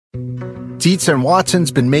Dietz and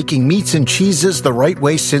Watson's been making meats and cheeses the right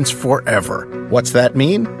way since forever. What's that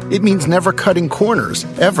mean? It means never cutting corners,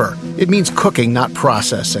 ever. It means cooking, not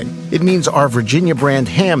processing. It means our Virginia brand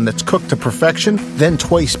ham that's cooked to perfection, then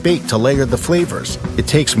twice baked to layer the flavors. It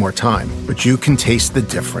takes more time, but you can taste the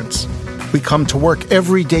difference. We come to work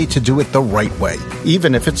every day to do it the right way,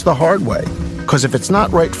 even if it's the hard way. Because if it's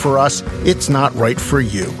not right for us, it's not right for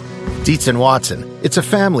you. Dietz and Watson, it's a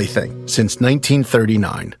family thing since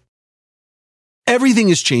 1939. Everything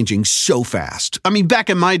is changing so fast. I mean, back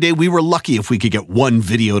in my day, we were lucky if we could get one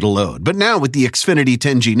video to load. But now with the Xfinity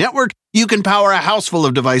 10G network, you can power a house full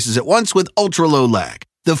of devices at once with ultra-low lag.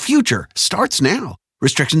 The future starts now.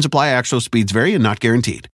 Restrictions apply. Actual speeds vary and not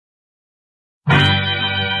guaranteed.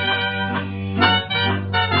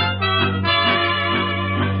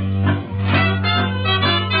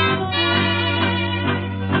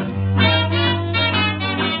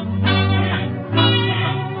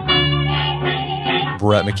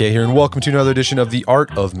 Brett McKay here, and welcome to another edition of the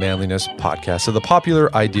Art of Manliness podcast. So the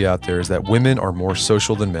popular idea out there is that women are more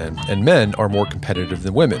social than men, and men are more competitive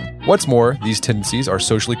than women. What's more, these tendencies are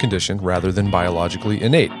socially conditioned rather than biologically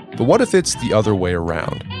innate. But what if it's the other way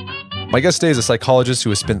around? My guest today is a psychologist who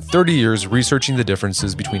has spent 30 years researching the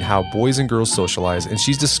differences between how boys and girls socialize, and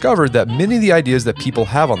she's discovered that many of the ideas that people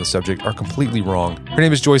have on the subject are completely wrong. Her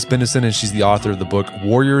name is Joyce Benenson, and she's the author of the book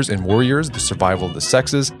Warriors and Worriers, The Survival of the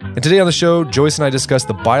Sexes. And today on the show, Joyce and I discuss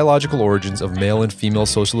the biological origins of male and female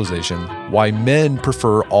socialization, why men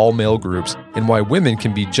prefer all male groups, and why women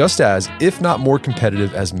can be just as, if not more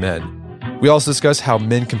competitive as men. We also discuss how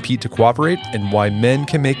men compete to cooperate and why men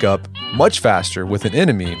can make up much faster with an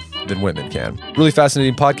enemy than women can. Really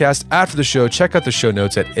fascinating podcast. After the show, check out the show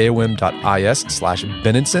notes at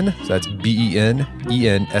aom.is/Benenson, so that's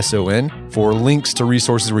BENENSON, for links to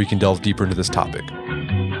resources where you can delve deeper into this topic.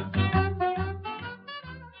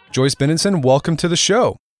 Joyce Benenson, welcome to the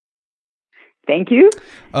show. Thank you.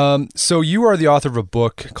 So you are the author of a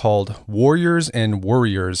book called Warriors and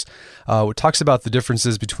Worriers, which talks about the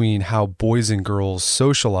differences between how boys and girls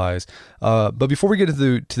socialize. But before we get to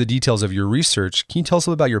the details of your research, can you tell us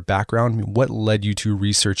a little about your background? I mean, what led you to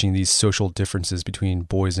researching these social differences between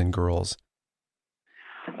boys and girls?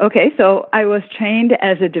 Okay, so I was trained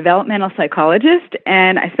as a developmental psychologist,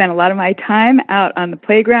 and I spent a lot of my time out on the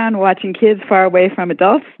playground watching kids far away from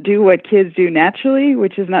adults do what kids do naturally,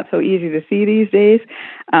 which is not so easy to see these days.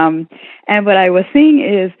 And what I was seeing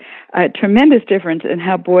is a tremendous difference in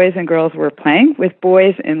how boys and girls were playing, with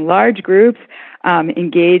boys in large groups,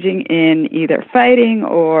 engaging in either fighting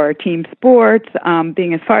or team sports,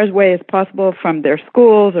 being as far away as possible from their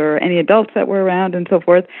schools or any adults that were around and so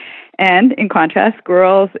forth. And in contrast,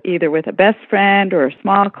 girls either with a best friend or a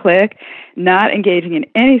small clique, not engaging in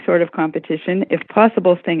any sort of competition, if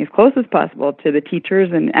possible, staying as close as possible to the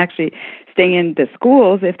teachers and actually staying in the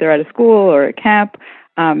schools if they're at a school or a camp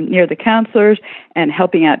near the counselors and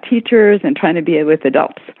helping out teachers and trying to be with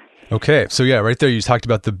adults. Okay. So yeah, right there you talked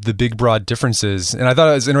about the big broad differences. And I thought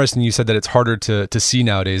it was interesting you said that it's harder to see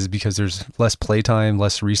nowadays because there's less playtime,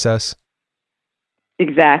 less recess.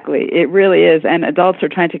 Exactly. It really is. And adults are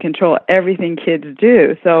trying to control everything kids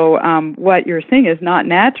do. So what you're seeing is not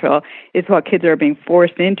natural. It's what kids are being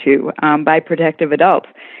forced into by protective adults.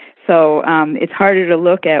 So it's harder to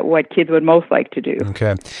look at what kids would most like to do.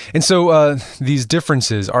 Okay. And so these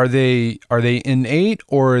differences, are they innate,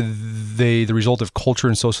 or are they the result of culture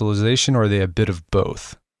and socialization, or are they a bit of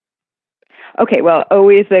both? Okay, well,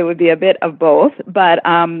 always they would be a bit of both, but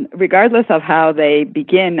regardless of how they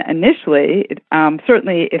begin initially,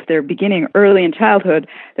 certainly if they're beginning early in childhood,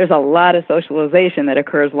 there's a lot of socialization that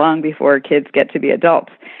occurs long before kids get to be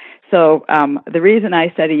adults. So the reason I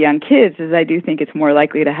study young kids is I do think it's more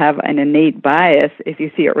likely to have an innate bias if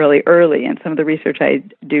you see it really early, and some of the research I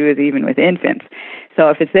do is even with infants. So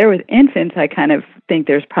if it's there with infants, I kind of think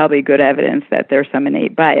there's probably good evidence that there's some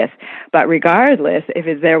innate bias. But regardless, if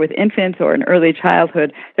it's there with infants or in early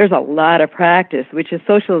childhood, there's a lot of practice, which is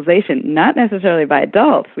socialization, not necessarily by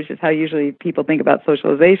adults, which is how usually people think about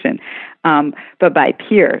socialization, but by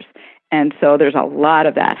peers. And so there's a lot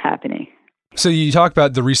of that happening. So you talk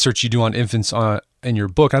about the research you do on infants in your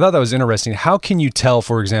book. I thought that was interesting. How can you tell,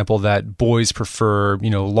 for example, that boys prefer,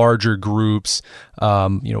 larger groups,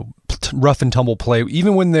 rough and tumble play,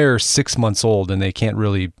 even when they're 6 months old and they can't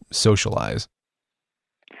really socialize?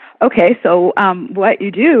 Okay, so what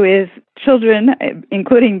you do is children,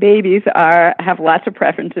 including babies, have lots of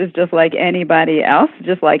preferences just like anybody else,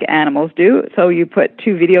 just like animals do. So you put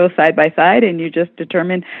two videos side by side and you just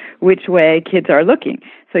determine which way kids are looking.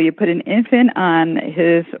 So you put an infant on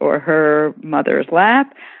his or her mother's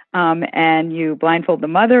lap, and you blindfold the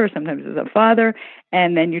mother, or sometimes it's a father,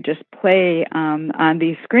 and then you just play on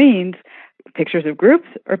these screens pictures of groups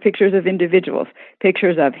or pictures of individuals,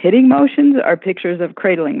 pictures of hitting motions or pictures of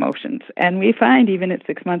cradling motions. And we find even at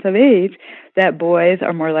 6 months of age that boys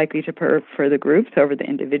are more likely to prefer the groups over the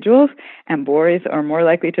individuals, and boys are more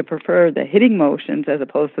likely to prefer the hitting motions as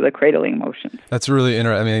opposed to the cradling motions. That's really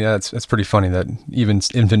interesting. I mean, yeah, it's pretty funny that even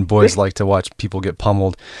infant boys like to watch people get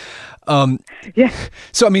pummeled. Yeah.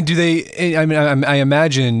 So, I mean, do they? I mean, I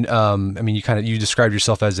imagine. I mean, you described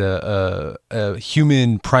yourself as a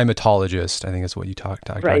human primatologist. I think that's what you talked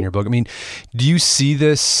about in your book. I mean, do you see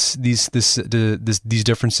these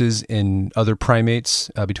differences in other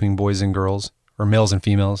primates between boys and girls, or males and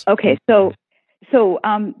females? Okay, so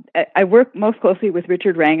I work most closely with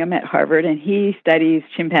Richard Wrangham at Harvard, and he studies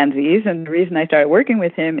chimpanzees. And the reason I started working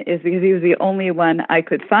with him is because he was the only one I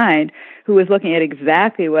could find who was looking at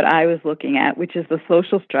exactly what I was looking at, which is the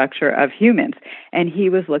social structure of humans. And he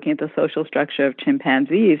was looking at the social structure of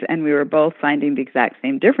chimpanzees, and we were both finding the exact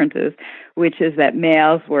same differences, which is that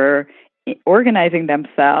males were organizing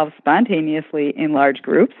themselves spontaneously in large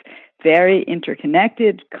groups, very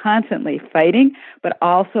interconnected, constantly fighting, but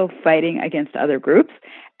also fighting against other groups.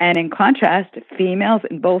 And in contrast, females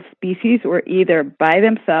in both species were either by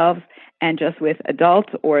themselves and just with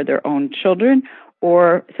adults or their own children,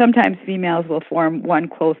 or sometimes females will form one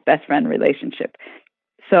close best friend relationship.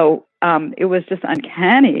 So it was just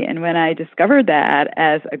uncanny. And when I discovered that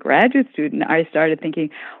as a graduate student, I started thinking,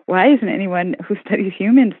 why isn't anyone who studies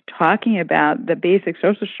humans talking about the basic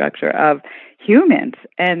social structure of humans?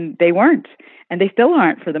 And they weren't. And they still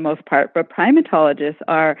aren't for the most part. But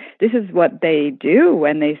primatologists this is what they do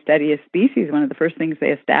when they study a species. One of the first things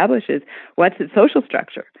they establish is what's its social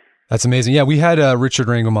structure. That's amazing. Yeah, we had Richard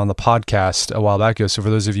Wrangham on the podcast a while back ago. So for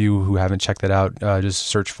those of you who haven't checked that out, just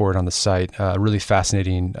search for it on the site. Really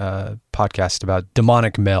fascinating podcast about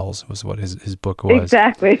demonic males was what his book was.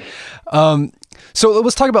 Exactly. So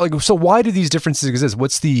let's talk about so why do these differences exist?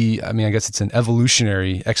 I guess it's an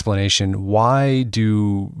evolutionary explanation. Why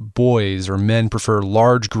do boys or men prefer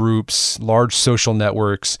large groups, large social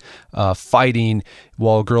networks, fighting,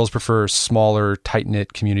 while girls prefer smaller,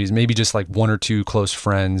 tight-knit communities, maybe just like one or two close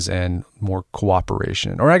friends and more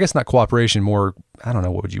cooperation? Or I guess not cooperation, more, I don't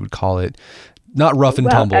know, what you would call it? Not rough and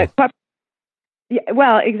tumble. Yeah,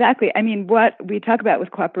 well, exactly. I mean, what we talk about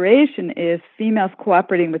with cooperation is females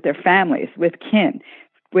cooperating with their families, with kin,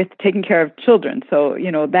 with taking care of children. So,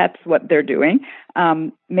 that's what they're doing.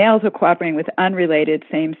 Males are cooperating with unrelated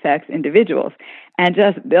same-sex individuals. And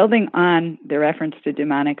just building on the reference to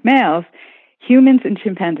demonic males, humans and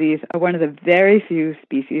chimpanzees are one of the very few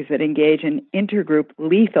species that engage in intergroup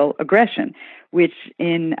lethal aggression, which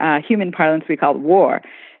in human parlance we call war.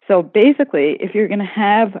 So basically, if you're going to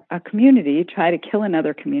have a community try to kill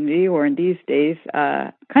another community, or in these days,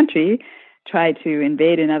 country, try to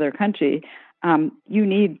invade another country, you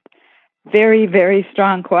need very, very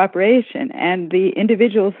strong cooperation. And the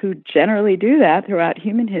individuals who generally do that throughout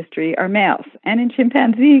human history are males. And in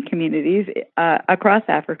chimpanzee communities across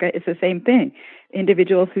Africa, it's the same thing.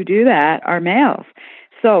 Individuals who do that are males.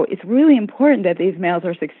 So it's really important that these males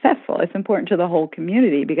are successful. It's important to the whole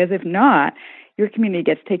community, because if not, your community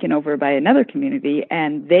gets taken over by another community,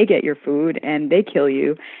 and they get your food and they kill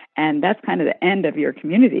you, and that's kind of the end of your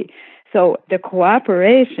community. So the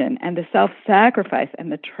cooperation and the self-sacrifice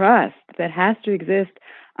and the trust that has to exist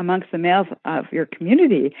amongst the males of your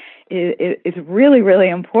community is really, really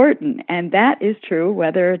important. And that is true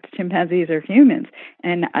whether it's chimpanzees or humans.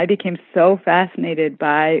 And I became so fascinated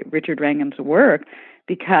by Richard Wrangham's work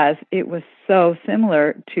because it was so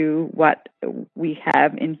similar to what we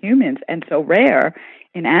have in humans and so rare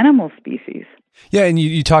in animal species. Yeah, and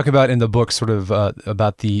you talk about in the book sort of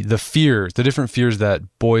about the fears, the different fears that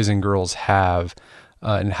boys and girls have,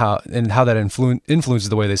 and how that influences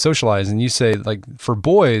the way they socialize. And you say, like, for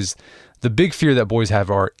boys, the big fear that boys have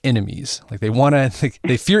are enemies. Like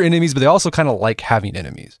they fear enemies, but they also kind of like having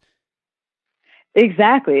enemies.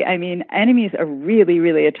 Exactly. I mean, enemies are really,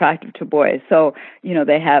 really attractive to boys. So,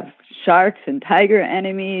 they have sharks and tiger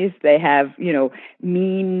enemies. They have,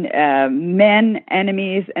 mean men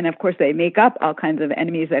enemies. And of course, they make up all kinds of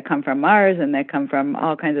enemies that come from Mars and that come from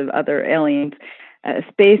all kinds of other alien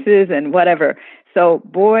spaces and whatever. So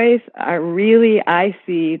boys are really, I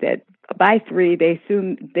see that by 3, they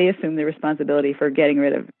assume the responsibility for getting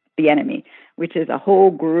rid of the enemy, which is a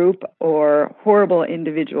whole group or horrible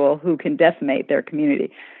individual who can decimate their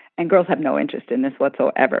community. And girls have no interest in this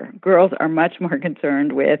whatsoever. Girls are much more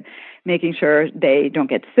concerned with making sure they don't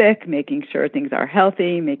get sick, making sure things are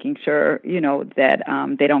healthy, making sure,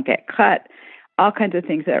 that they don't get cut. all kinds of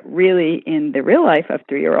things that really, in the real life of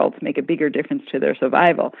 3-year-olds, make a bigger difference to their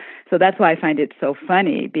survival. So that's why I find it so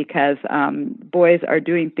funny, because boys are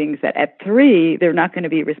doing things that at 3, they're not going to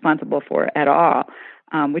be responsible for at all,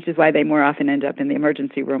 which is why they more often end up in the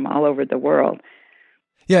emergency room all over the world.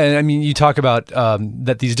 Yeah, and I mean, you talk about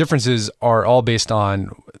that these differences are all based on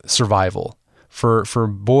survival. For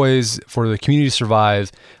boys, for the community to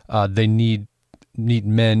survive, they need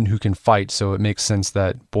men who can fight. So it makes sense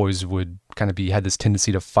that boys would kind of had this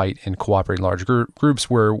tendency to fight and cooperate in large groups,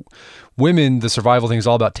 where women, the survival thing is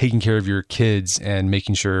all about taking care of your kids and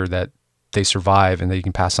making sure that they survive and that you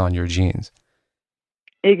can pass on your genes.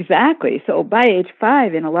 Exactly. So by age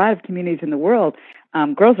 5, in a lot of communities in the world,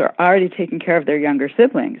 girls are already taking care of their younger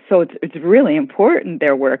siblings. So it's really important,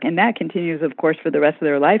 their work. And that continues, of course, for the rest of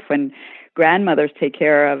their life when grandmothers take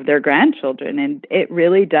care of their grandchildren. And it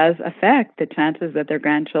really does affect the chances that their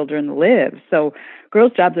grandchildren live. So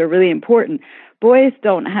girls' jobs are really important. Boys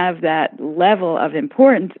don't have that level of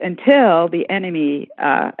importance until the enemy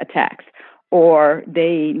attacks, or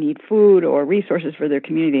they need food or resources for their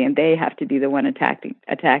community, and they have to be the one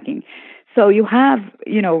attacking. So you have,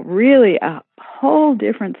 really a whole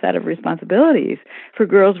different set of responsibilities for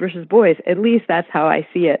girls versus boys. At least that's how I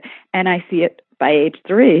see it, and I see it by age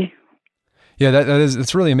 3. Yeah,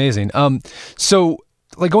 it's really amazing. So,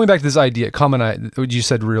 like, going back to this idea, what you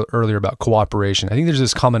said earlier about cooperation, I think there's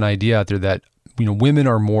this common idea out there that women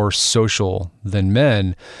are more social than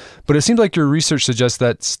men, but it seems like your research suggests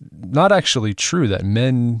that's not actually true, that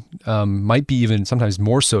men might be even sometimes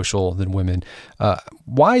more social than women.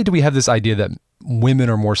 Why do we have this idea that women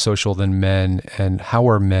are more social than men, and how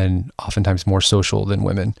are men oftentimes more social than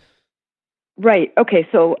women? Right. Okay.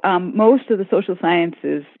 So most of the social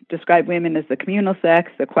sciences describe women as the communal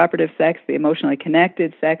sex, the cooperative sex, the emotionally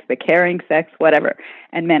connected sex, the caring sex, whatever.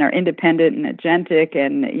 And men are independent and agentic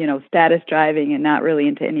and, status driving and not really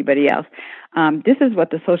into anybody else. This is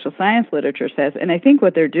what the social science literature says. And I think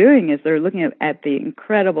what they're doing is they're looking at the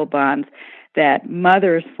incredible bonds that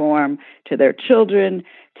mothers form to their children,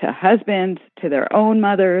 to husbands, to their own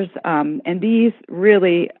mothers, and these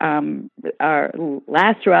really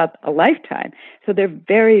last throughout a lifetime. So they're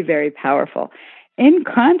very, very powerful. In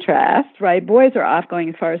contrast, right, boys are off going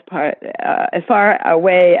as far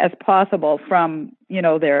away as possible from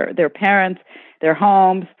their parents, their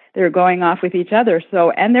homes. They're going off with each other.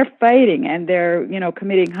 So, and they're fighting, and they're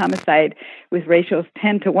committing homicide with ratios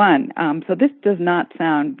 10-1. So this does not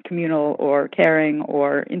sound communal or caring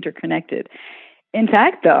or interconnected. In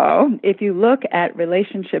fact, though, if you look at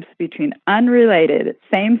relationships between unrelated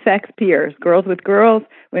same-sex peers, girls with girls,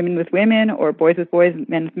 women with women, or boys with boys,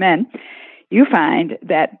 men with men, you find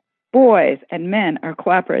that boys and men are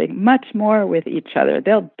cooperating much more with each other.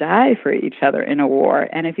 They'll die for each other in a war.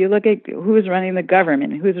 And if you look at who's running the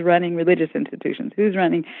government, who's running religious institutions, who's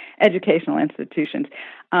running educational institutions,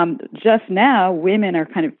 just now women are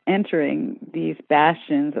kind of entering these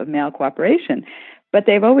bastions of male cooperation. But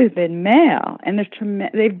they've always been male, and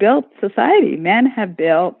they've built society. Men have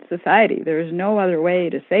built society. There is no other way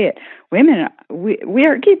to say it. Women, we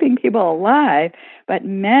are keeping people alive, but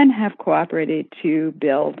men have cooperated to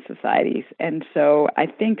build societies. And so I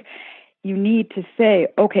think you need to say,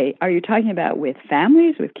 okay, are you talking about with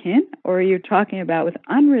families, with kin, or are you talking about with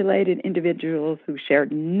unrelated individuals who share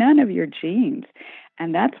none of your genes?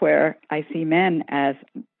 And that's where I see men as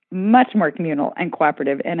much more communal and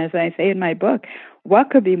cooperative. And as I say in my book, what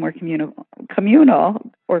could be more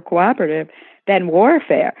communal or cooperative than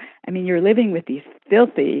warfare? I mean, you're living with these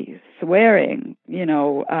filthy, swearing,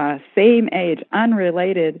 same age,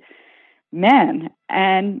 unrelated men,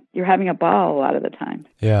 and you're having a ball a lot of the time.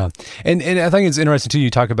 Yeah. And I think it's interesting too, you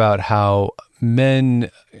talk about how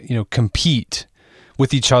men, compete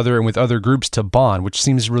with each other and with other groups to bond, which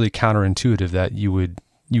seems really counterintuitive that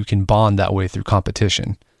you can bond that way through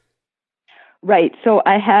competition. Right. So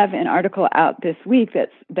I have an article out this week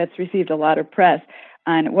that's received a lot of press.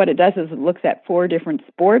 And what it does is it looks at 4 different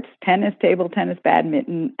sports: tennis, table tennis,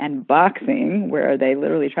 badminton, and boxing, where they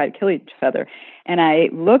literally try to kill each other. And I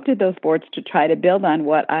looked at those sports to try to build on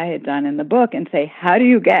what I had done in the book and say, how do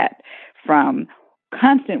you get from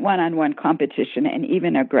constant one-on-one competition and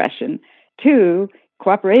even aggression to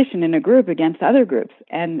cooperation in a group against other groups?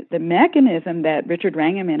 And the mechanism that Richard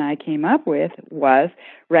Wrangham and I came up with was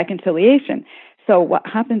reconciliation. So what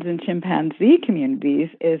happens in chimpanzee communities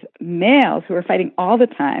is males who are fighting all the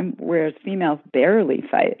time, whereas females barely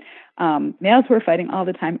fight, Males who are fighting all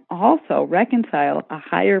the time also reconcile a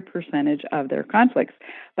higher percentage of their conflicts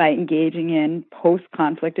by engaging in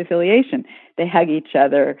post-conflict affiliation. They hug each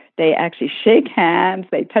other, they actually shake hands,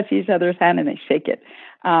 they touch each other's hand, and they shake it.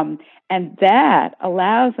 And that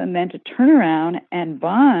allows them then to turn around and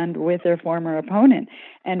bond with their former opponent.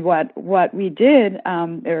 And what we did,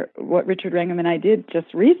 or what Richard Wrangham and I did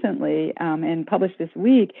just recently and published this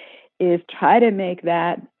week, is try to make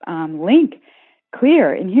that link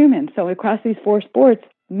clear in humans. So across these 4 sports,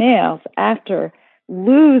 males, after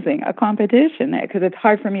losing a competition, because it's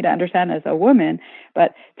hard for me to understand as a woman,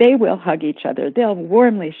 but they will hug each other. They'll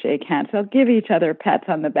warmly shake hands. They'll give each other pats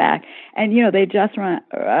on the back. And, they just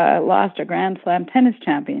lost a Grand Slam tennis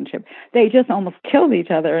championship. They just almost killed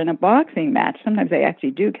each other in a boxing match. Sometimes they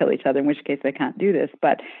actually do kill each other, in which case they can't do this,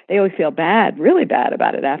 but they always feel bad, really bad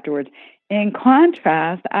about it afterwards. In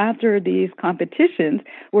contrast, after these competitions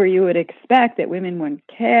where you would expect that women wouldn't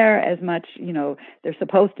care as much, they're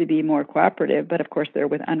supposed to be more cooperative, but of course they're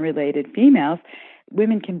with unrelated females,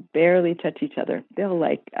 women can barely touch each other. They'll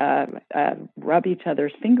rub each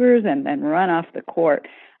other's fingers and then run off the court.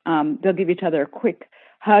 They'll give each other a quick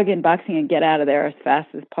hug in boxing and get out of there as fast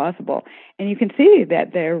as possible. And you can see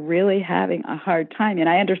that they're really having a hard time. And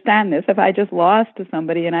I understand this. If I just lost to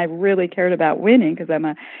somebody and I really cared about winning because I'm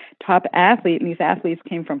a top athlete and these athletes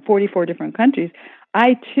came from 44 different countries,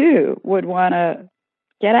 I too would want to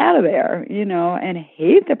get out of there, and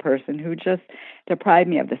hate the person who just deprived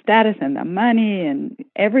me of the status and the money and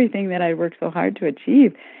everything that I worked so hard to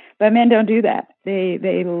achieve. But men don't do that. They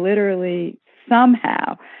literally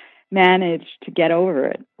somehow manage to get over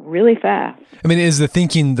it really fast. I mean, is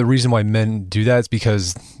the reason why men do that is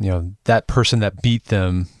because, that person that beat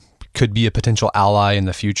them could be a potential ally in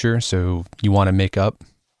the future, so you want to make up?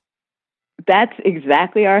 That's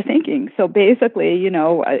exactly our thinking. So basically,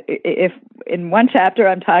 if in one chapter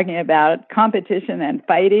I'm talking about competition and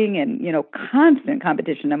fighting and, constant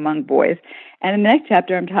competition among boys, and in the next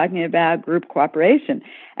chapter I'm talking about group cooperation.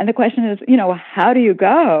 And the question is, how do you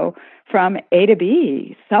go from A to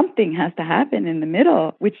B? Something has to happen in the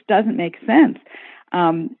middle, which doesn't make sense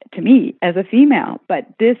to me as a female. But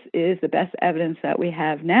this is the best evidence that we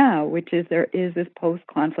have now, which is there is this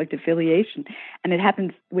post-conflict affiliation. And it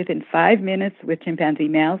happens within 5 minutes with chimpanzee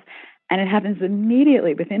males, and it happens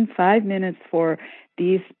immediately within 5 minutes for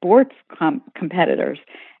these sports competitors.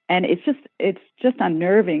 And it's just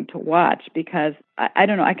unnerving to watch because I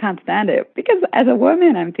don't know, I can't stand it. Because as a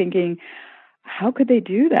woman, I'm thinking, how could they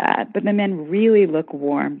do that? But the men really look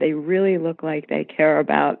warm. They really look like they care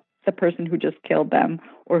about the person who just killed them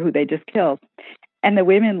or who they just killed. And the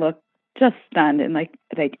women look just stunned and like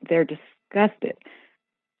they're disgusted.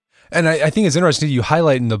 And I think it's interesting you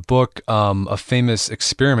highlight in the book a famous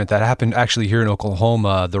experiment that happened actually here in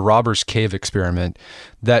Oklahoma, the Robbers Cave experiment,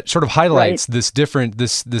 that sort of highlights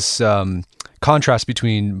this contrast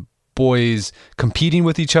between boys competing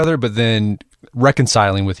with each other, but then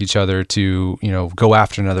reconciling with each other to, go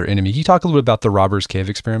after another enemy. Can you talk a little bit about the Robbers Cave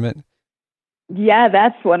experiment? Yeah,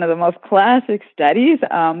 that's one of the most classic studies.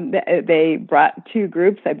 They brought 2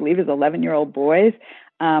 groups, I believe it was 11-year-old boys,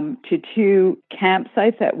 to 2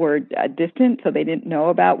 campsites that were distant, so they didn't know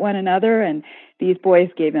about one another. And these boys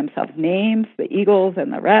gave themselves names, the Eagles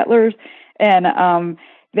and the Rattlers. And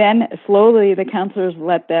then slowly the counselors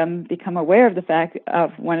let them become aware of the fact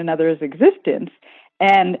of one another's existence.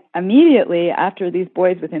 And immediately after these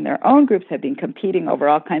boys within their own groups had been competing over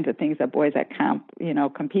all kinds of things that boys at camp,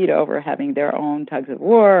 compete over, having their own tugs of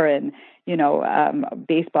war and,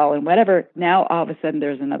 baseball and whatever, now all of a sudden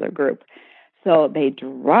there's another group. So they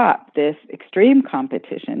drop this extreme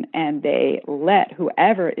competition and they let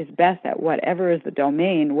whoever is best at whatever is the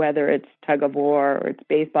domain, whether it's tug of war or it's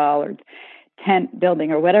baseball or it's tent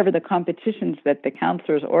building or whatever the competitions that the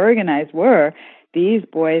counselors organized were, these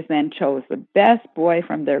boys then chose the best boy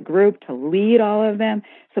from their group to lead all of them,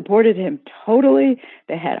 supported him totally.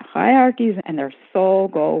 They had hierarchies, and their sole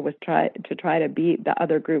goal was to try to beat the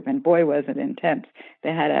other group. And boy, was it intense. They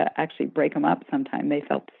had to actually break them up sometime. They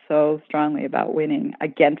felt so strongly about winning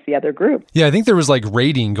against the other group. Yeah, I think there was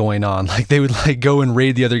raiding going on. They would go and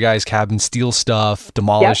raid the other guy's cabin, steal stuff,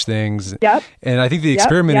 demolish things. Yep. And I think the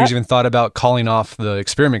experimenters even thought about calling off the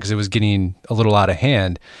experiment because it was getting a little out of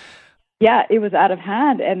hand. Yeah, it was out of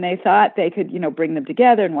hand, and they thought they could, bring them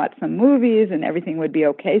together and watch some movies and everything would be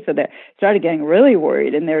okay. So they started getting really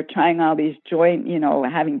worried, and they're trying all these joint,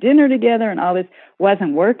 having dinner together, and all this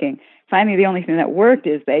wasn't working. Finally, the only thing that worked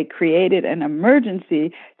is they created an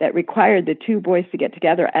emergency that required the 2 boys to get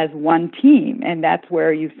together as one team, and that's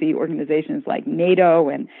where you see organizations like NATO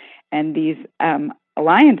and these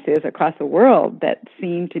alliances across the world that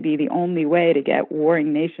seem to be the only way to get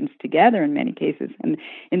warring nations together in many cases. And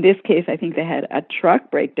in this case, I think they had a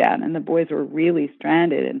truck breakdown, and the boys were really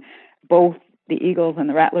stranded, and both the Eagles and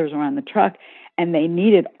the Rattlers were on the truck, and they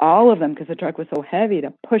needed all of them because the truck was so heavy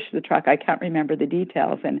to push the truck. I can't remember the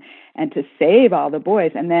details, and to save all the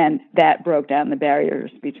boys. And then that broke down the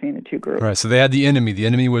barriers between the two groups. Right. So they had the enemy. The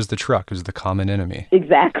enemy was the truck. It was the common enemy.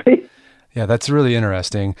 Exactly. Yeah, that's really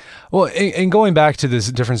interesting. Well, and going back to this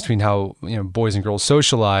difference between how boys and girls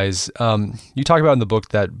socialize, you talk about in the book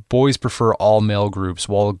that boys prefer all male groups,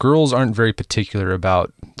 while girls aren't very particular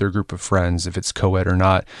about their group of friends, if it's co-ed or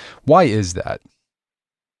not. Why is that?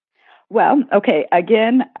 Well, okay,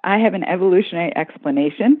 again, I have an evolutionary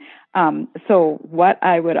explanation. So what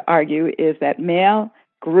I would argue is that male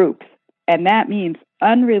groups, and that means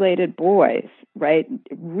unrelated boys, right,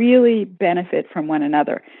 really benefit from one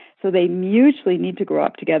another. So they mutually need to grow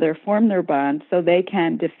up together, form their bonds so they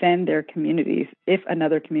can defend their communities if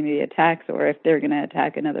another community attacks or if they're going to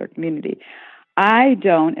attack another community. I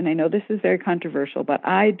don't, and I know this is very controversial, but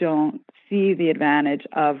I don't see the advantage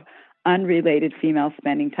of unrelated females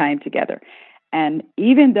spending time together. And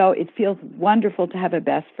even though it feels wonderful to have a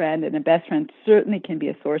best friend, and a best friend certainly can be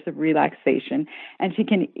a source of relaxation, and she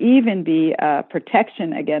can even be a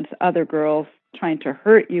protection against other girls trying to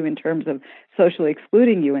hurt you in terms of socially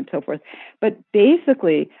excluding you and so forth. But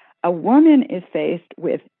basically, a woman is faced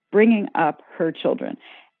with bringing up her children,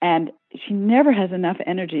 and she never has enough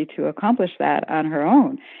energy to accomplish that on her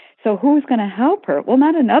own. So who's going to help her? Well,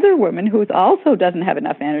 not another woman who also doesn't have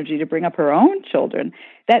enough energy to bring up her own children.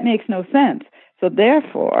 That makes no sense. So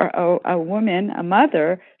therefore, a woman, a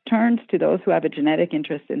mother, turns to those who have a genetic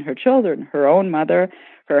interest in her children, her own mother,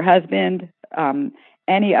 her husband,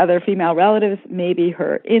 any other female relatives, maybe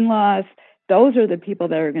her in-laws. Those are the people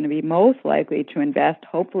that are going to be most likely to invest.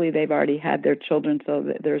 Hopefully they've already had their children so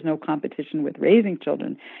that there's no competition with raising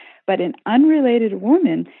children. But an unrelated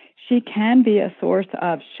woman, she can be a source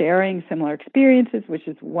of sharing similar experiences, which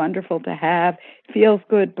is wonderful to have, feels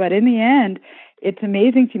good. But in the end, it's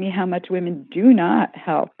amazing to me how much women do not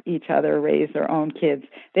help each other raise their own kids.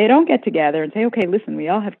 They don't get together and say, okay, listen, we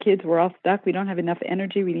all have kids, we're all stuck, we don't have enough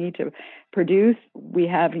energy, we need to produce, we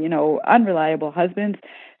have, unreliable husbands.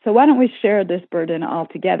 So why don't we share this burden all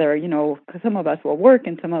together, because some of us will work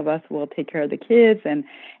and some of us will take care of the kids, and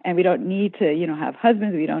we don't need to, have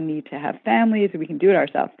husbands, we don't need to have families, we can do it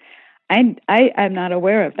ourselves. I'm not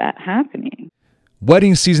aware of that happening.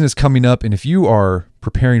 Wedding season is coming up, and if you are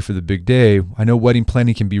preparing for the big day, I know wedding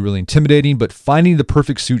planning can be really intimidating, but finding the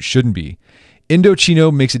perfect suit shouldn't be.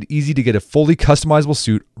 Indochino makes it easy to get a fully customizable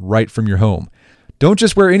suit right from your home. Don't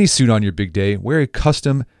just wear any suit on your big day, wear a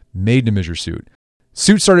custom made-to-measure suit.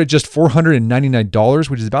 Suits start at just $499,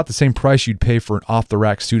 which is about the same price you'd pay for an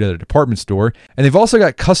off-the-rack suit at a department store, and they've also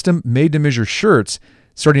got custom made-to-measure shirts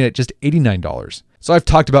starting at just $89. So I've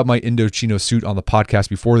talked about my Indochino suit on the podcast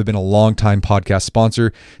before. They've been a long-time podcast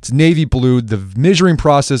sponsor. It's navy blue. The measuring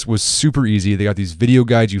process was super easy. They got these video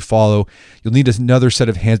guides you follow. You'll need another set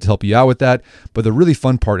of hands to help you out with that. But the really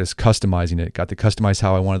fun part is customizing it. Got to customize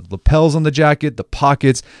how I wanted the lapels on the jacket, the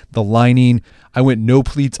pockets, the lining. I went no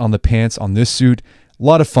pleats on the pants on this suit. A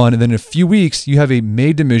lot of fun. And then in a few weeks, you have a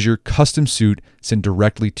made-to-measure custom suit sent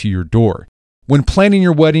directly to your door. When planning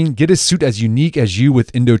your wedding, get a suit as unique as you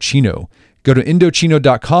with Indochino. Go to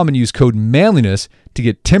Indochino.com and use code manliness to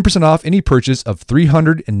get 10% off any purchase of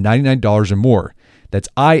 $399 or more. That's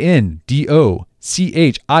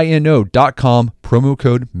INDOCHINO.com, promo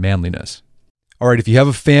code manliness. All right, if you have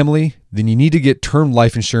a family, then you need to get term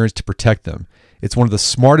life insurance to protect them. It's one of the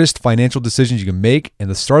smartest financial decisions you can make, and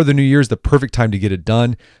the start of the new year is the perfect time to get it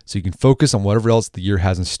done so you can focus on whatever else the year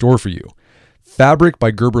has in store for you. Fabric by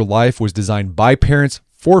Gerber Life was designed by parents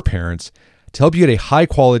for parents to help you get a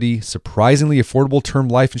high-quality, surprisingly affordable term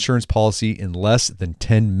life insurance policy in less than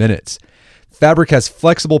 10 minutes. Fabric has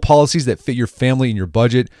flexible policies that fit your family and your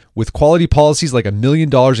budget, with quality policies like $1 million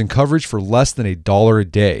in coverage for less than $1 a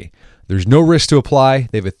day. There's no risk to apply.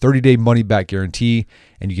 They have a 30-day money-back guarantee,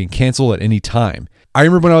 and you can cancel at any time. I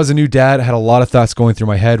remember when I was a new dad, I had a lot of thoughts going through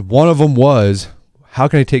my head. One of them was, how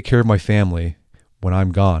can I take care of my family when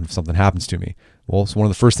I'm gone if something happens to me? Well, so one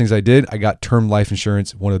of the first things I did, I got term life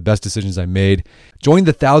insurance, one of the best decisions I made. Join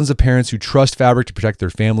the thousands of parents who trust Fabric to protect their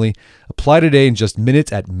family. Apply today in just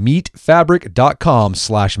minutes at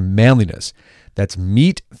meetfabric.com/manliness. That's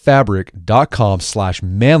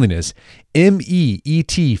meetfabric.com/manliness,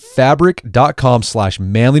 MEET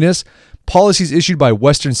fabric.com/manliness. Policies issued by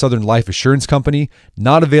Western Southern Life Assurance Company,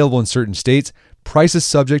 not available in certain states. Prices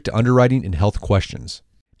subject to underwriting and health questions.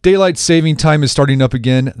 Daylight saving time is starting up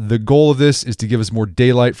again. The goal of this is to give us more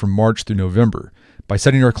daylight from March through November. By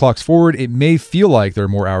setting our clocks forward, it may feel like there are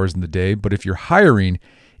more hours in the day, but if you're hiring,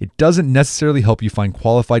 it doesn't necessarily help you find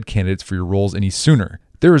qualified candidates for your roles any sooner.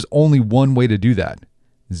 There is only one way to do that: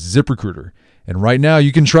 ZipRecruiter. And right now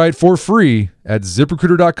you can try it for free at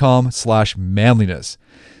ZipRecruiter.com/manliness.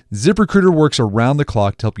 ZipRecruiter works around the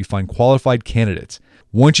clock to help you find qualified candidates.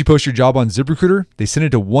 Once you post your job on ZipRecruiter, they send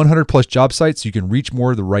it to 100 plus job sites so you can reach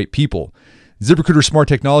more of the right people. ZipRecruiter's smart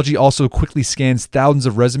technology also quickly scans thousands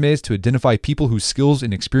of resumes to identify people whose skills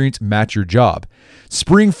and experience match your job.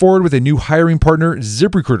 Spring forward with a new hiring partner,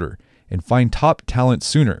 ZipRecruiter, and find top talent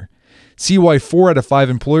sooner. See why 4 out of 5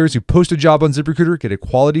 employers who post a job on ZipRecruiter get a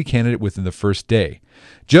quality candidate within the first day.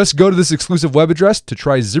 Just go to this exclusive web address to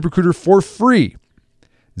try ZipRecruiter for free.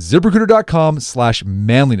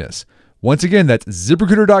 ZipRecruiter.com/manliness. Once again, that's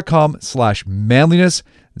ZipRecruiter.com/manliness.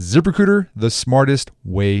 ZipRecruiter, the smartest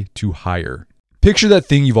way to hire. Picture that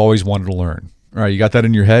thing you've always wanted to learn. All right, you got that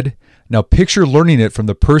in your head? Now picture learning it from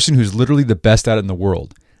the person who's literally the best at it in the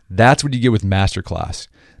world. That's what you get with Masterclass.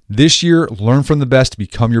 This year, learn from the best to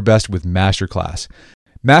become your best with Masterclass.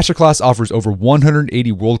 Masterclass offers over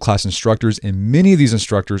 180 world-class instructors, and many of these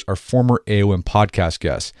instructors are former AOM podcast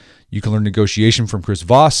guests. You can learn negotiation from Chris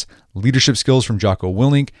Voss, leadership skills from Jocko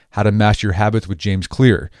Willink, how to master your habits with James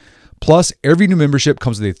Clear. Plus, every new membership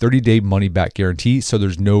comes with a 30-day money-back guarantee, so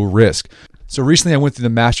there's no risk. So recently I went through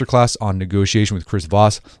the masterclass on negotiation with Chris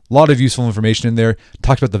Voss. A lot of useful information in there.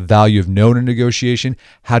 Talked about the value of knowing a negotiation,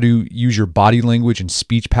 how to use your body language and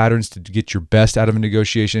speech patterns to get your best out of a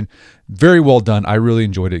negotiation. Very well done. I really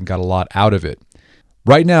enjoyed it and got a lot out of it.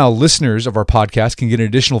 Right now, listeners of our podcast can get an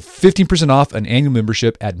additional 15% off an annual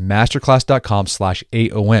membership at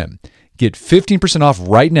masterclass.com/AOM. Get 15% off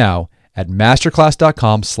right now at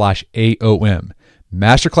masterclass.com/AOM.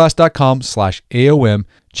 Masterclass.com/AOM.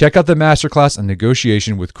 Check out the masterclass on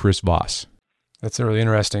negotiation with Chris Voss. That's really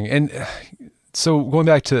interesting. And so going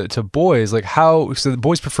back to boys, so the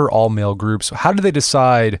boys prefer all male groups. How do they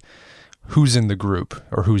decide who's in the group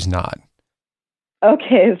or who's not?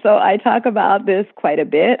 Okay, so I talk about this quite a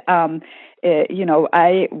bit. I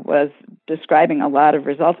was describing a lot of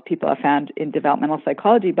results people have found in developmental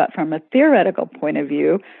psychology, but from a theoretical point of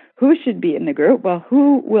view, who should be in the group? Well,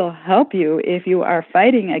 who will help you if you are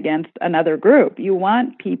fighting against another group? You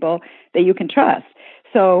want people that you can trust.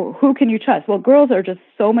 So who can you trust? Well, girls are just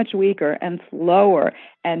so much weaker and slower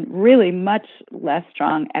and really much less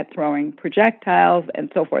strong at throwing projectiles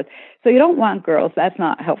and so forth. So you don't want girls. That's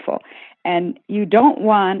not helpful. And you don't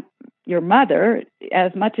want your mother,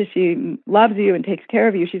 as much as she loves you and takes care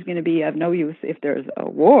of you, she's going to be of no use if there's a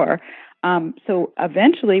war. So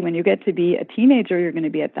eventually, when you get to be a teenager, you're going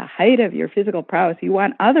to be at the height of your physical prowess. You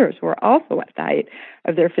want others who are also at the height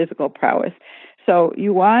of their physical prowess. So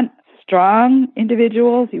you want strong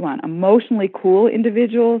individuals. You want emotionally cool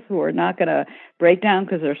individuals who are not going to break down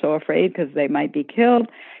because they're so afraid because they might be killed.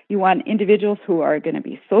 You want individuals who are going to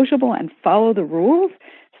be sociable and follow the rules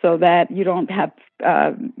so that you don't have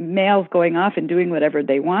males going off and doing whatever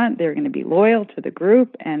they want. They're going to be loyal to the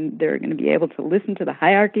group, and they're going to be able to listen to the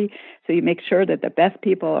hierarchy. So you make sure that the best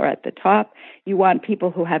people are at the top. You want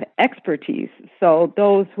people who have expertise. So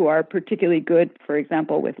those who are particularly good, for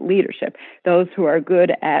example, with leadership, those who are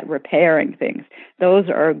good at repairing things, those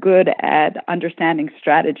who are good at understanding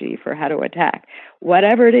strategy for how to attack.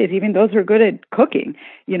 Whatever it is, even those who are good at cooking,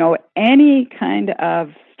 any kind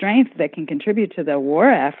of strength that can contribute to the war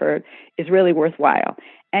effort is really worthwhile.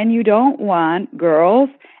 And you don't want girls,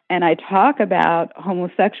 and I talk about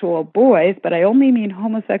homosexual boys, but I only mean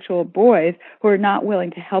homosexual boys who are not willing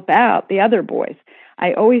to help out the other boys.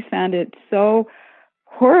 I always found it so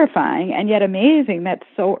horrifying and yet amazing that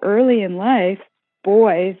so early in life,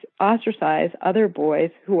 boys ostracize other boys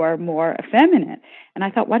who are more effeminate. And I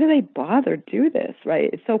thought, why do they bother do this, right?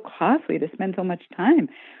 It's so costly to spend so much time.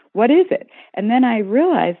 What is it? And then I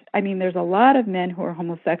realized, there's a lot of men who are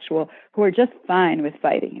homosexual who are just fine with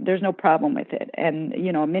fighting. There's no problem with it. And,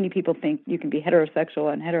 many people think you can be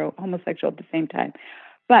heterosexual and homosexual at the same time.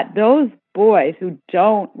 But those boys who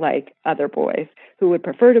don't like other boys, who would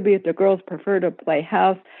prefer to be with the girls, prefer to play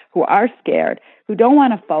house, who are scared, who don't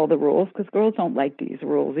want to follow the rules, because girls don't like these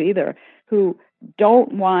rules either, who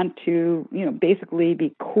don't want to, basically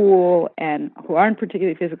be cool and who aren't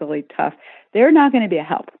particularly physically tough, they're not going to be a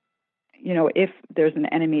help, if there's an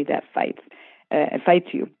enemy that fights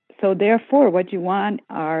you. So therefore, what you want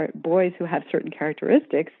are boys who have certain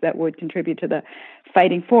characteristics that would contribute to the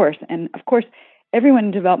fighting force. And of course, everyone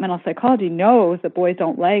in developmental psychology knows that boys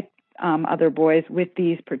don't like other boys with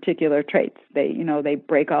these particular traits. They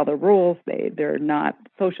break all the rules. They're not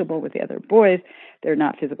sociable with the other boys. They're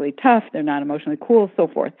not physically tough. They're not emotionally cool, so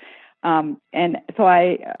forth. And so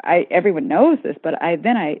everyone knows this, but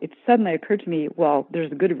it suddenly occurred to me, well,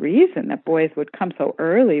 there's a good reason that boys would come so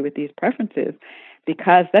early with these preferences,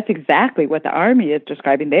 because that's exactly what the Army is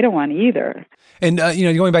describing. They don't want either. And,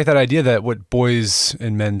 going back to that idea that what boys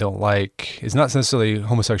and men don't like is not necessarily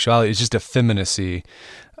homosexuality, it's just effeminacy.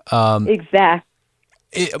 Exactly.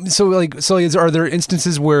 Are there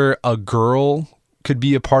instances where a girl could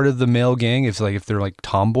be a part of the male gang if they're like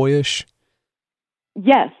tomboyish?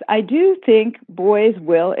 Yes, I do think boys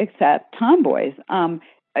will accept tomboys.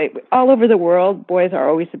 All over the world, boys are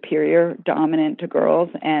always superior, dominant to girls,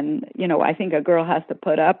 and I think a girl has to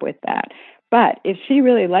put up with that. But if she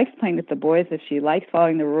really likes playing with the boys, if she likes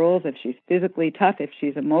following the rules, if she's physically tough, if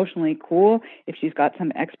she's emotionally cool, if she's got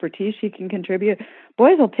some expertise she can contribute,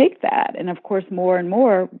 boys will take that. And of course, more and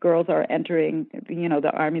more girls are entering,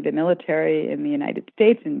 the Army, the military in the United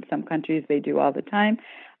States. In some countries, they do all the time.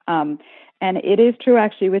 And it is true,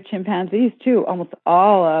 actually, with chimpanzees, too. Almost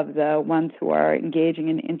all of the ones who are engaging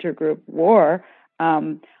in intergroup war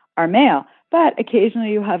are male. But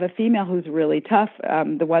occasionally you have a female who's really tough.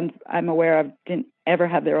 The ones I'm aware of didn't ever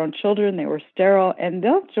have their own children. They were sterile, and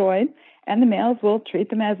they'll join. And the males will treat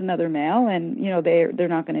them as another male. And, they're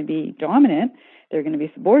not going to be dominant. They're going to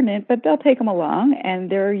be subordinate, but they'll take them along, and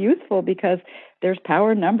they're useful because there's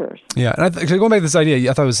power in numbers. Yeah, and going back to this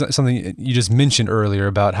idea, I thought it was something you just mentioned earlier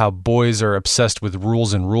about how boys are obsessed with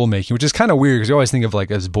rules and rulemaking, which is kind of weird because you always think of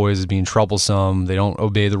as boys as being troublesome. They don't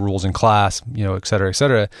obey the rules in class, et cetera, et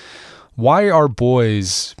cetera. Why are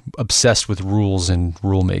boys obsessed with rules and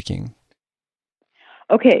rulemaking?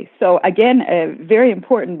 Okay, so again, very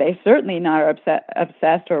important. They certainly not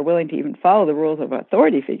obsessed or willing to even follow the rules of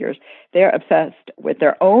authority figures. They're obsessed with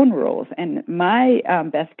their own rules. And my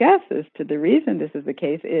best guess as to the reason this is the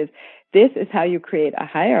case is this is how you create a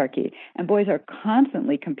hierarchy. And boys are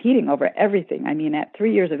constantly competing over everything. I mean, at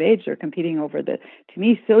 3 years of age, they're competing over the, to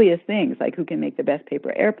me, silliest things, like who can make the best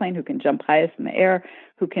paper airplane, who can jump highest in the air,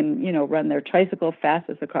 who can, run their tricycle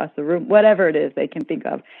fastest across the room, whatever it is they can think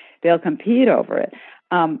of. They'll compete over it.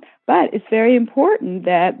 But it's very important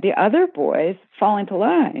that the other boys fall into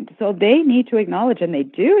line. So they need to acknowledge, and they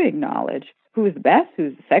do acknowledge, who's the best,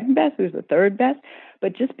 who's the second best, who's the third best.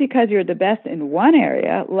 But just because you're the best in one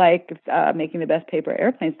area, like making the best paper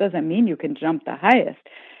airplanes, doesn't mean you can jump the highest.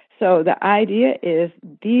 So the idea is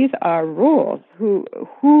these are rules. Who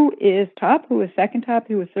is top, who is second top,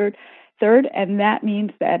 who is third, and that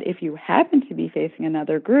means that if you happen to be facing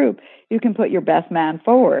another group, you can put your best man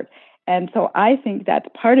forward. And so I think that's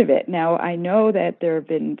part of it. Now, I know that there have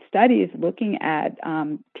been studies looking at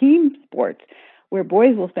team sports where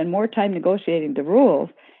boys will spend more time negotiating the rules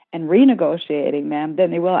and renegotiating them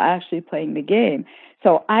than they will actually playing the game.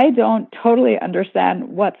 So I don't totally understand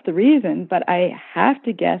what's the reason, but I have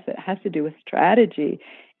to guess it has to do with strategy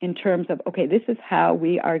in terms of, okay, this is how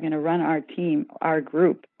we are going to run our team, our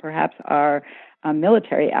group, perhaps our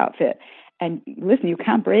military outfit. And listen, you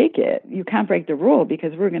can't break it. You can't break the rule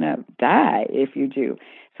because we're going to die if you do.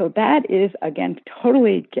 So that is, again,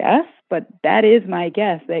 totally guess, but that is my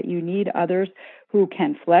guess, that you need others who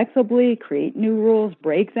can flexibly create new rules,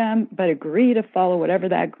 break them, but agree to follow whatever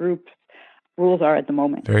that group's rules are at the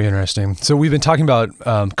moment. Very interesting. So we've been talking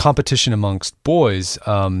about competition amongst boys,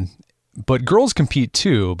 but girls compete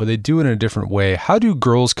too, but they do it in a different way. How do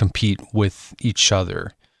girls compete with each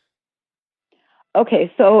other?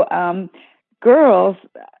 Okay, so girls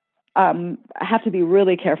have to be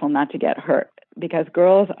really careful not to get hurt because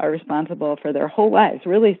girls are responsible for their whole lives,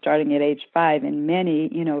 really starting at age 5 in many,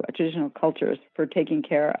 traditional cultures for taking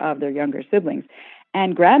care of their younger siblings.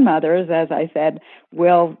 And grandmothers, as I said,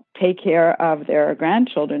 will take care of their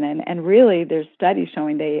grandchildren. And really, there's studies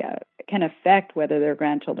showing they can affect whether their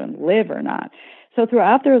grandchildren live or not. So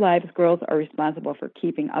throughout their lives, girls are responsible for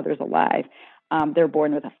keeping others alive. They're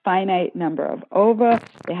born with a finite number of ova.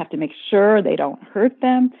 They have to make sure they don't hurt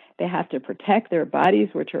them. They have to protect their bodies,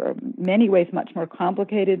 which are in many ways much more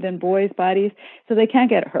complicated than boys' bodies, so they can't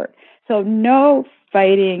get hurt. So no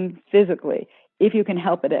fighting physically, if you can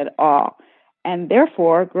help it at all. And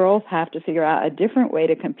therefore, girls have to figure out a different way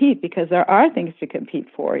to compete because there are things to compete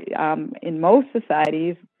for. In most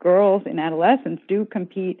societies, girls in adolescence do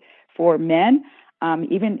compete for men.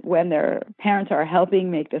 Even when their parents are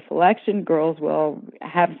helping make the selection, girls will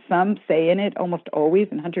have some say in it. Almost always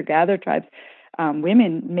in hunter-gatherer tribes,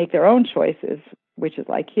 women make their own choices, which is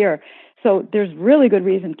like here. So there's really good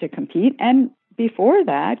reason to compete. And before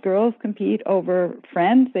that, girls compete over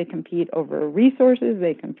friends, they compete over resources,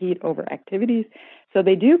 they compete over activities. So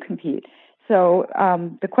they do compete. So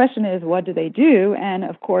the question is, what do they do? And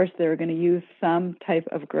of course, they're going to use some type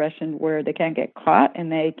of aggression where they can't get caught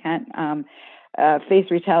and they can't face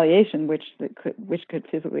retaliation, which could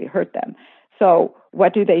physically hurt them. So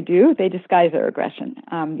what do? They disguise their aggression.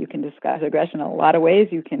 You can disguise aggression in a lot of ways.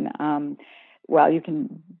 You can, you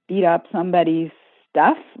can beat up somebody's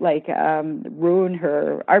stuff, like ruin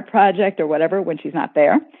her art project or whatever when she's not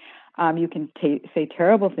there. You can say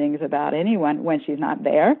terrible things about anyone when she's not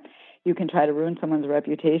there. You can try to ruin someone's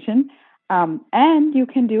reputation. And you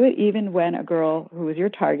can do it even when a girl who is your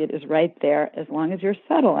target is right there, as long as you're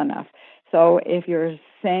subtle enough. So if you're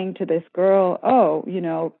saying to this girl, oh,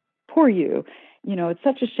 poor you, it's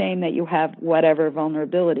such a shame that you have whatever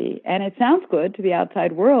vulnerability. And it sounds good to the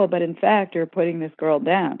outside world, but in fact, you're putting this girl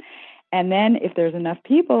down. And then if there's enough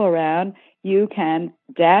people around, you can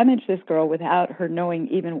damage this girl without her knowing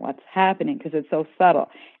even what's happening because it's so subtle.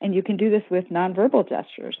 And you can do this with nonverbal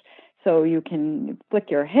gestures. So you can flick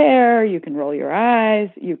your hair, you can roll your eyes,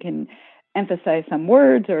 you can emphasize some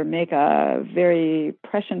words or make a very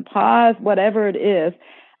prescient pause, whatever it is,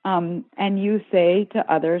 and you say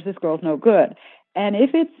to others, this girl's no good. And if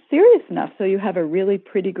it's serious enough, so you have a really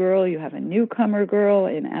pretty girl, you have a newcomer girl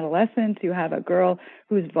in adolescence, you have a girl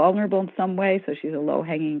who's vulnerable in some way, so she's a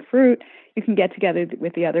low-hanging fruit, you can get together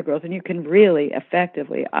with the other girls and you can really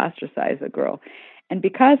effectively ostracize a girl. And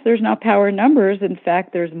because there's not power in numbers, in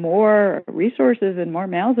fact, there's more resources and more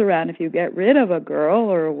males around. If you get rid of a girl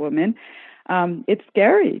or a woman, it's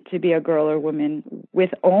scary to be a girl or woman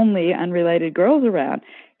with only unrelated girls around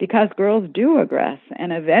because girls do aggress.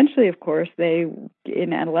 And eventually, of course,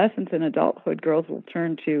 in adolescence and adulthood, girls will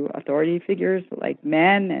turn to authority figures like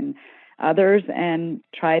men and others and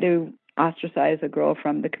try to ostracize a girl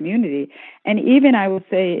from the community. And even, I will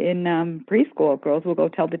say, in preschool, girls will go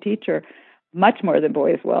tell the teacher, much more than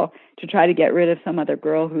boys will, to try to get rid of some other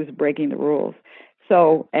girl who's breaking the rules.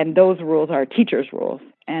 So, and those rules are teachers' rules.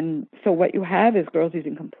 And so what you have is girls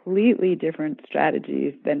using completely different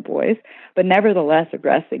strategies than boys, but nevertheless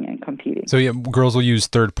aggressing and competing. So yeah, girls will use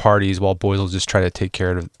third parties while boys will just try to take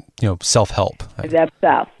care of, self-help.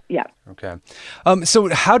 Themselves, yeah. Okay. So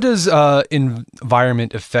how does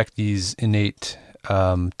environment affect these innate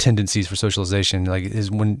tendencies for socialization? Like,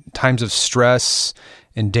 is when times of stress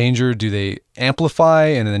and danger, do they amplify?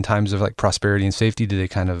 And then in times of like prosperity and safety, do they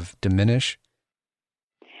kind of diminish?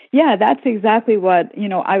 Yeah, that's exactly what,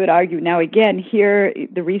 I would argue. Now, again, here,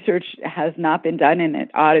 the research has not been done and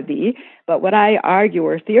it ought to be. But what I argue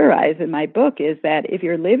or theorize in my book is that if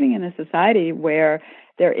you're living in a society where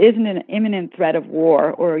there isn't an imminent threat of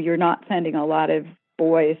war, or you're not sending a lot of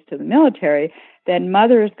boys to the military, then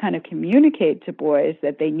mothers kind of communicate to boys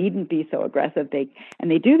that they needn't be so aggressive.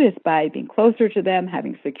 And they do this by being closer to them,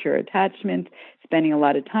 having secure attachments, spending a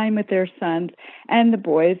lot of time with their sons. And the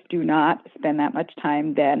boys do not spend that much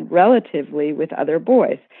time then relatively with other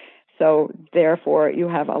boys. So therefore, you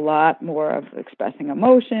have a lot more of expressing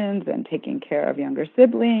emotions and taking care of younger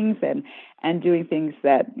siblings and doing things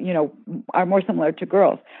that, are more similar to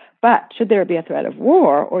girls. But should there be a threat of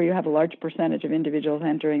war, or you have a large percentage of individuals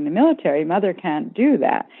entering the military, mother can't do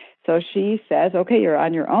that. So she says, okay, you're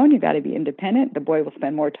on your own. You got to be independent. The boy will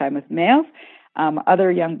spend more time with males.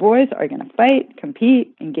 Other young boys are going to fight,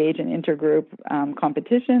 compete, engage in intergroup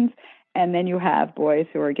competitions. And then you have boys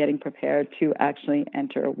who are getting prepared to actually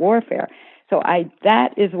enter warfare. So that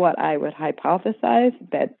is what I would hypothesize,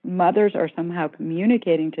 that mothers are somehow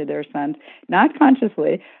communicating to their sons, not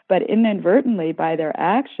consciously, but inadvertently by their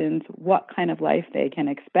actions, what kind of life they can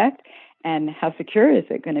expect and how secure is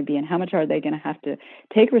it going to be and how much are they going to have to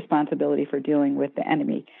take responsibility for dealing with the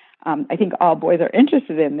enemy. I think all boys are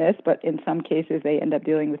interested in this, but in some cases they end up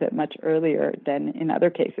dealing with it much earlier than in other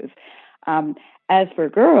cases. As for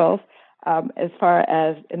girls, as far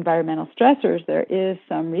as environmental stressors, there is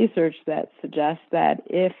some research that suggests that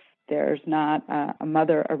if there's not a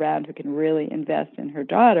mother around who can really invest in her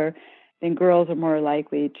daughter, then girls are more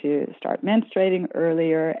likely to start menstruating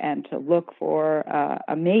earlier and to look for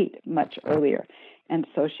a mate much earlier. And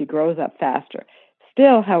so she grows up faster.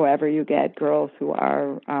 Still, however, you get girls who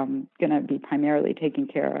are going to be primarily taking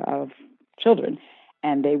care of children,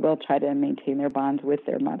 and they will try to maintain their bonds with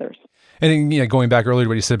their mothers. And going back earlier to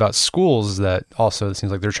what you said about schools, that also it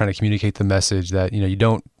seems like they're trying to communicate the message that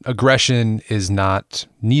aggression is not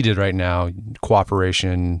needed right now.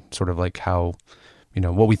 Cooperation, sort of like how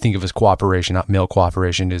what we think of as cooperation, not male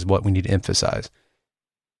cooperation, is what we need to emphasize.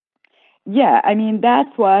 Yeah, I mean,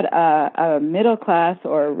 that's what a middle class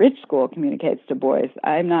or a rich school communicates to boys.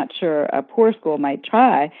 I'm not sure a poor school might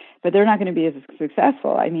try, but they're not going to be as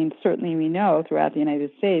successful. I mean, certainly we know throughout the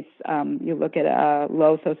United States, you look at a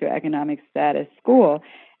low socioeconomic status school,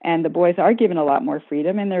 and the boys are given a lot more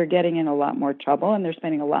freedom, and they're getting in a lot more trouble, and they're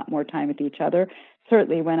spending a lot more time with each other.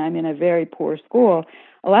 Certainly when I'm in a very poor school,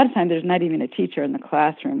 a lot of times there's not even a teacher in the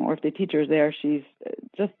classroom, or if the teacher's there, she's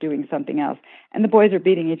just doing something else. And the boys are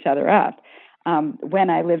beating each other up. When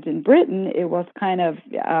I lived in Britain, it was kind of,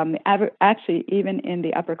 actually, even in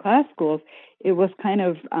the upper class schools, it was kind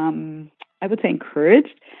of, I would say,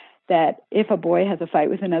 encouraged that if a boy has a fight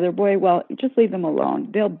with another boy, well, just leave them alone.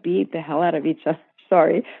 They'll beat the hell out of each other.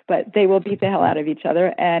 Sorry, but they will beat the hell out of each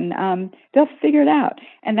other, and they'll figure it out,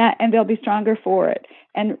 and they'll be stronger for it.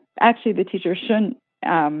 And actually, the teacher shouldn't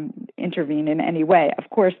intervene in any way. Of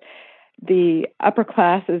course, the upper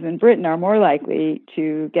classes in Britain are more likely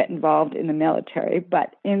to get involved in the military,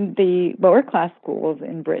 but in the lower class schools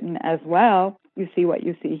in Britain as well, you see what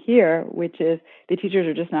you see here, which is the teachers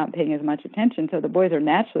are just not paying as much attention. So the boys are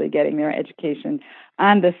naturally getting their education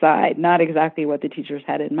on the side, not exactly what the teachers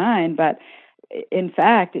had in mind, but in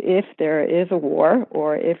fact, if there is a war,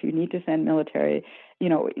 or if you need to send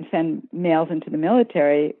send males into the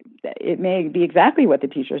military, it may be exactly what the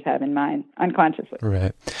teachers have in mind, unconsciously.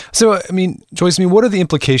 Right. So, Joyce, what are the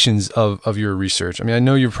implications of your research? I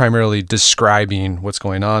know you're primarily describing what's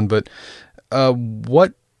going on, but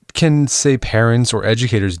what can, say, parents or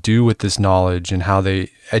educators do with this knowledge and how they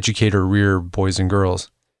educate or rear boys and girls?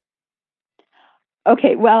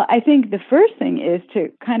 Okay, well, I think the first thing is to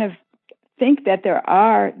kind of think that there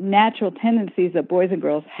are natural tendencies that boys and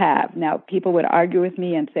girls have. Now, people would argue with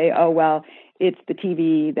me and say, oh, well, it's the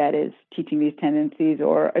TV that is teaching these tendencies,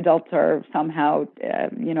 or adults are somehow,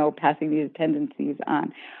 passing these tendencies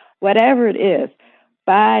on. Whatever it is,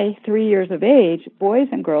 by 3 years of age, boys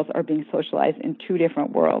and girls are being socialized in two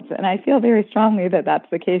different worlds. And I feel very strongly that that's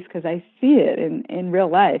the case because I see it in real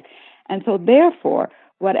life. And so therefore,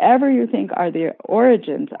 whatever you think are the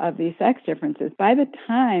origins of these sex differences, by the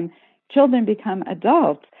time children become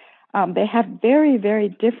adults, they have very, very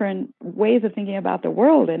different ways of thinking about the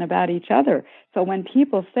world and about each other. So when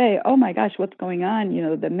people say, oh my gosh, what's going on?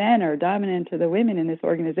 The men are dominant to the women in this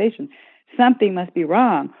organization. Something must be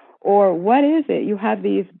wrong. Or what is it? You have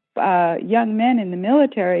these young men in the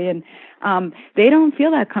military, and they don't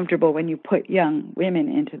feel that comfortable when you put young women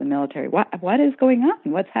into the military. What is going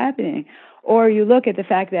on? What's happening? Or you look at the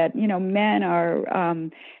fact that, men are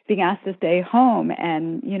being asked to stay home,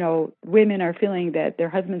 and, women are feeling that their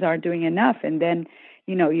husbands aren't doing enough. And then,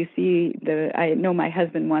 you see I know my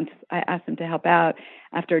husband once, I asked him to help out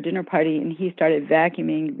after a dinner party, and he started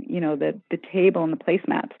vacuuming, the table and the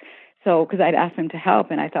placemats. So, because I'd asked him to help,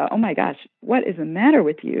 and I thought, oh my gosh, what is the matter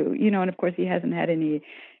with you? And of course he hasn't had any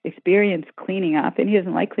experience cleaning up, and he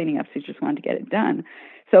doesn't like cleaning up, so he just wanted to get it done.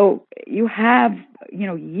 So you have,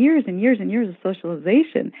 years and years and years of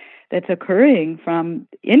socialization that's occurring from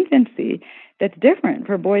infancy that's different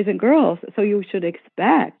for boys and girls. So you should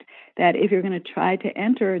expect that if you're going to try to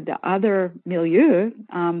enter the other milieu,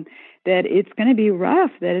 that it's going to be rough,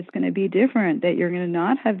 that it's going to be different, that you're going to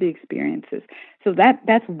not have the experiences. So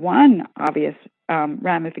that's one obvious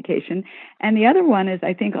ramification. And the other one is,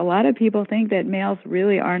 I think a lot of people think that males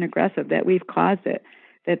really aren't aggressive, that we've caused it,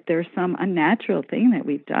 that there's some unnatural thing that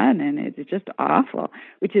we've done, and it's just awful,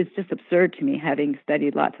 which is just absurd to me, having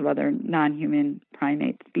studied lots of other non-human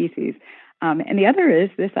primate species. And the other is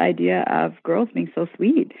this idea of girls being so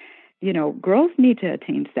sweet. Girls need to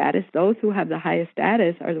attain status. Those who have the highest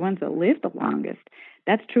status are the ones that live the longest.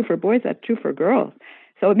 That's true for boys. That's true for girls.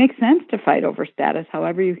 So it makes sense to fight over status,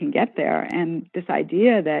 however you can get there. And this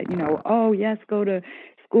idea that, oh, yes, go to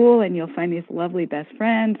school and you'll find these lovely best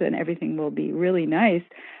friends and everything will be really nice,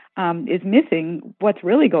 is missing what's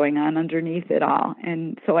really going on underneath it all.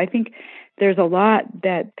 And so I think there's a lot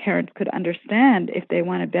that parents could understand if they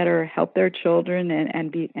want to better help their children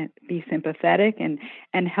and be sympathetic and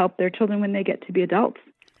help their children when they get to be adults.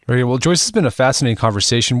 Very well. Joyce, it's been a fascinating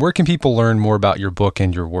conversation. Where can people learn more about your book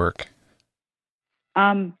and your work?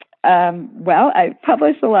 Well, I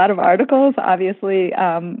published a lot of articles. Obviously,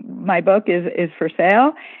 my book is for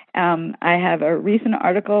sale. I have a recent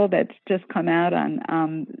article that's just come out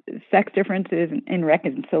on sex differences in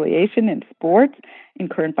reconciliation in sports, in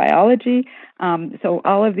current biology. So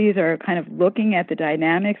all of these are kind of looking at the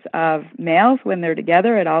dynamics of males when they're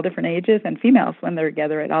together at all different ages and females when they're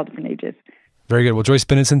together at all different ages. Very good. Well, Joyce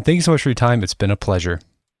Benenson, thank you so much for your time. It's been a pleasure.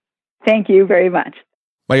 Thank you very much.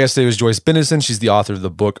 My guest today was Joyce Benenson. She's the author of the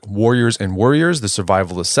book Warriors and Worriers, The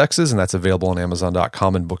Survival of the Sexes, and that's available on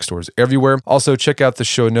Amazon.com and bookstores everywhere. Also, check out the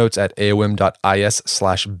show notes at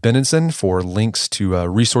aom.is/Benenson for links to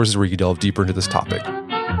resources where you can delve deeper into this topic.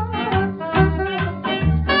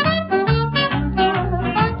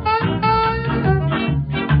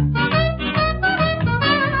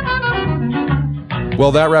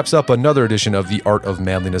 Well, that wraps up another edition of the Art of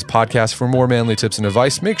Manliness podcast. For more manly tips and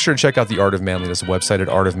advice, make sure to check out the Art of Manliness website at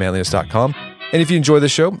artofmanliness.com. And if you enjoy the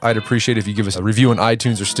show, I'd appreciate if you give us a review on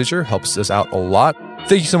iTunes or Stitcher. Helps us out a lot.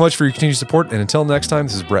 Thank you so much for your continued support. And until next time,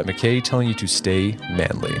 this is Brett McKay telling you to stay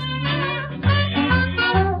manly.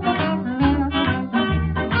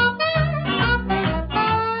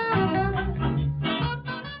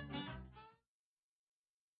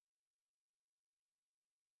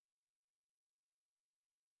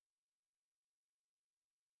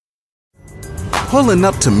 Pulling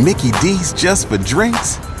up to Mickey D's just for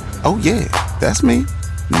drinks? Oh yeah, that's me.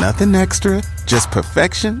 Nothing extra, just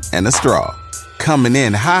perfection and a straw. Coming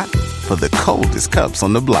in hot for the coldest cups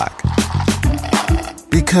on the block.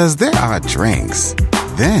 Because there are drinks.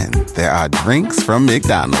 Then there are drinks from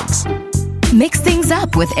McDonald's. Mix things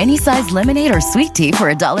up with any size lemonade or sweet tea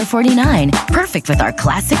for $1.49. Perfect with our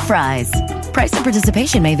classic fries. Price and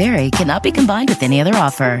participation may vary. Cannot be combined with any other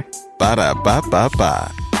offer.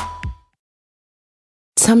 Ba-da-ba-ba-ba.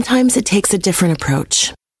 Sometimes it takes a different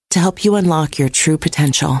approach to help you unlock your true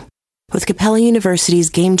potential. With Capella University's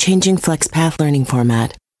game-changing FlexPath learning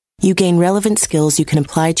format, you gain relevant skills you can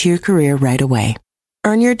apply to your career right away.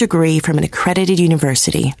 Earn your degree from an accredited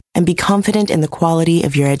university and be confident in the quality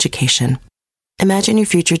of your education. Imagine your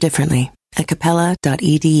future differently at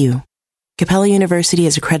capella.edu. Capella University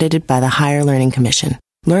is accredited by the Higher Learning Commission.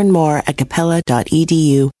 Learn more at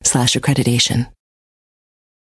capella.edu/accreditation.